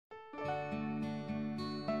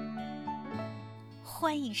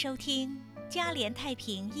欢迎收听嘉联太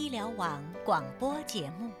平医疗网广播节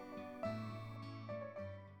目。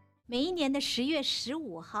每一年的10月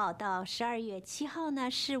15号到12月7号呢，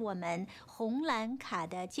是我们红蓝卡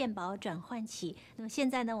的健保转换期。那么现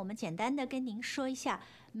在呢，我们简单的跟您说一下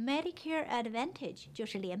Medicare Advantage， 就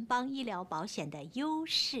是联邦医疗保险的优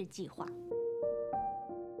势计划。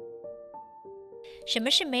什么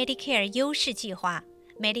是 Medicare 优势计划？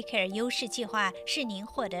 Medicare 优势计划是您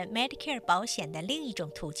获得 Medicare 保险的另一种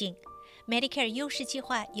途径。Medicare 优势计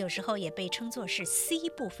划有时候也被称作是 C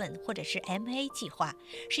部分或者是 MA 计划，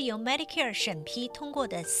是由 Medicare 审批通过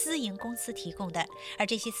的私营公司提供的，而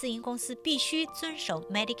这些私营公司必须遵守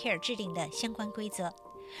Medicare 制定的相关规则。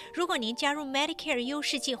如果您加入 Medicare 优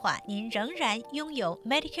势计划，您仍然拥有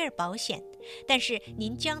Medicare 保险，但是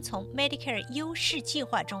您将从 Medicare 优势计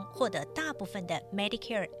划中获得大部分的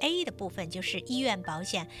Medicare A 的部分，就是医院保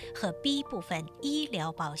险，和 B 部分医疗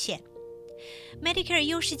保险。Medicare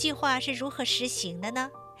优势计划是如何实行的呢？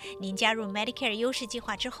您加入 Medicare 优势计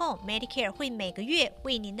划之后， Medicare 会每个月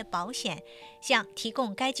为您的保险向提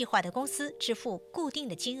供该计划的公司支付固定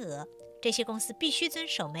的金额，这些公司必须遵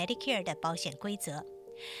守 Medicare 的保险规则。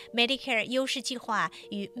Medicare 优势计划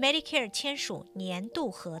与 Medicare 签署年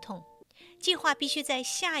度合同，计划必须在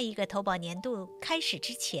下一个投保年度开始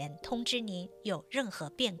之前通知您有任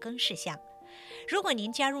何变更事项。如果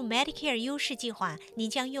您加入 Medicare 优势计划，您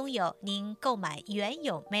将拥有您购买原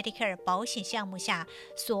有 Medicare 保险项目下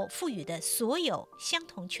所赋予的所有相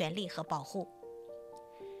同权利和保护。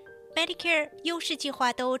Medicare 优势计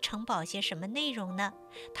划都承保些什么内容呢？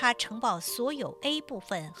它承保所有 A 部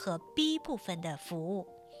分和 B 部分的服务。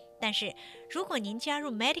但是如果您加入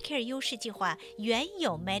Medicare 优势计划，原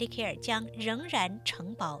有 Medicare 将仍然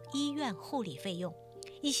承保医院护理费用，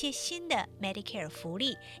一些新的 Medicare 福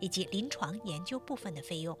利以及临床研究部分的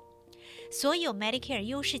费用。所有 Medicare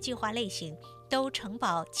优势计划类型都承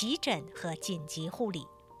保急诊和紧急护理。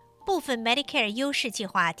部分 Medicare 优势计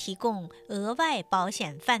划提供额外保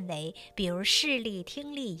险范围，比如视力、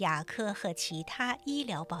听力、牙科和其他医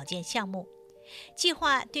疗保健项目。计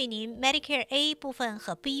划对您 Medicare A 部分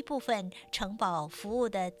和 B 部分承保服务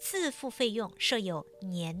的自付费用设有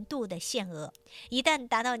年度的限额，一旦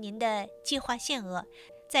达到您的计划限额，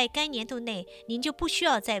在该年度内您就不需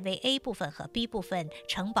要再为 A 部分和 B 部分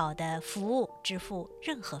承保的服务支付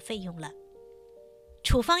任何费用了。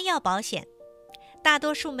处方药保险，大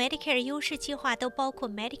多数 Medicare 优势计划都包括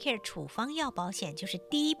Medicare 处方药保险，就是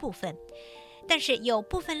第一部分，但是有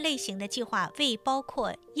部分类型的计划未包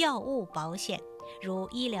括药物保险，如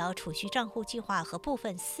医疗储蓄账户计划和部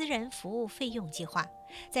分私人服务费用计划。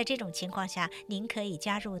在这种情况下，您可以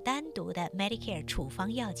加入单独的 Medicare 处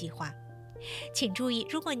方药计划。请注意，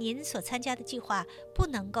如果您所参加的计划不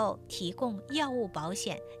能够提供药物保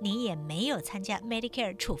险，您也没有参加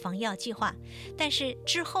Medicare 处方药计划，但是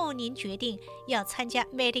之后您决定要参加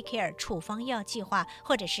Medicare 处方药计划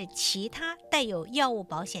或者是其他带有药物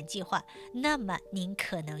保险计划，那么您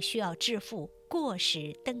可能需要支付过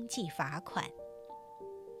时登记罚款。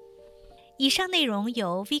以上内容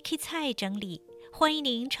由 Vicky 蔡整理，欢迎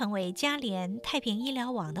您成为嘉联太平医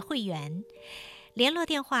疗网的会员，联络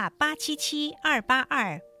电话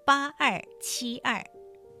877-282-8272。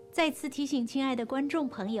再次提醒亲爱的观众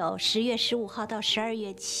朋友，10月15号到12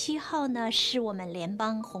月7号呢，是我们联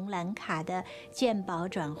邦红蓝卡的健保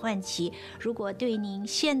转换期。如果对您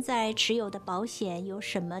现在持有的保险有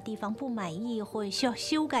什么地方不满意或需要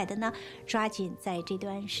修改的呢，抓紧在这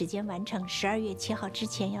段时间完成，12月7号之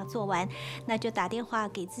前要做完。那就打电话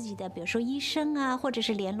给自己的，比如说医生啊，或者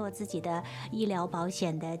是联络自己的医疗保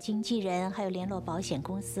险的经纪人，还有联络保险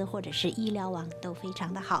公司或者是医疗网，都非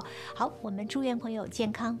常的好。好，我们祝愿朋友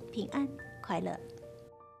健康平安快乐。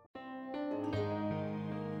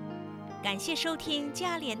感谢收听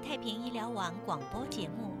嘉联太平医疗网广播节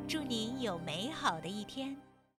目，祝您有美好的一天。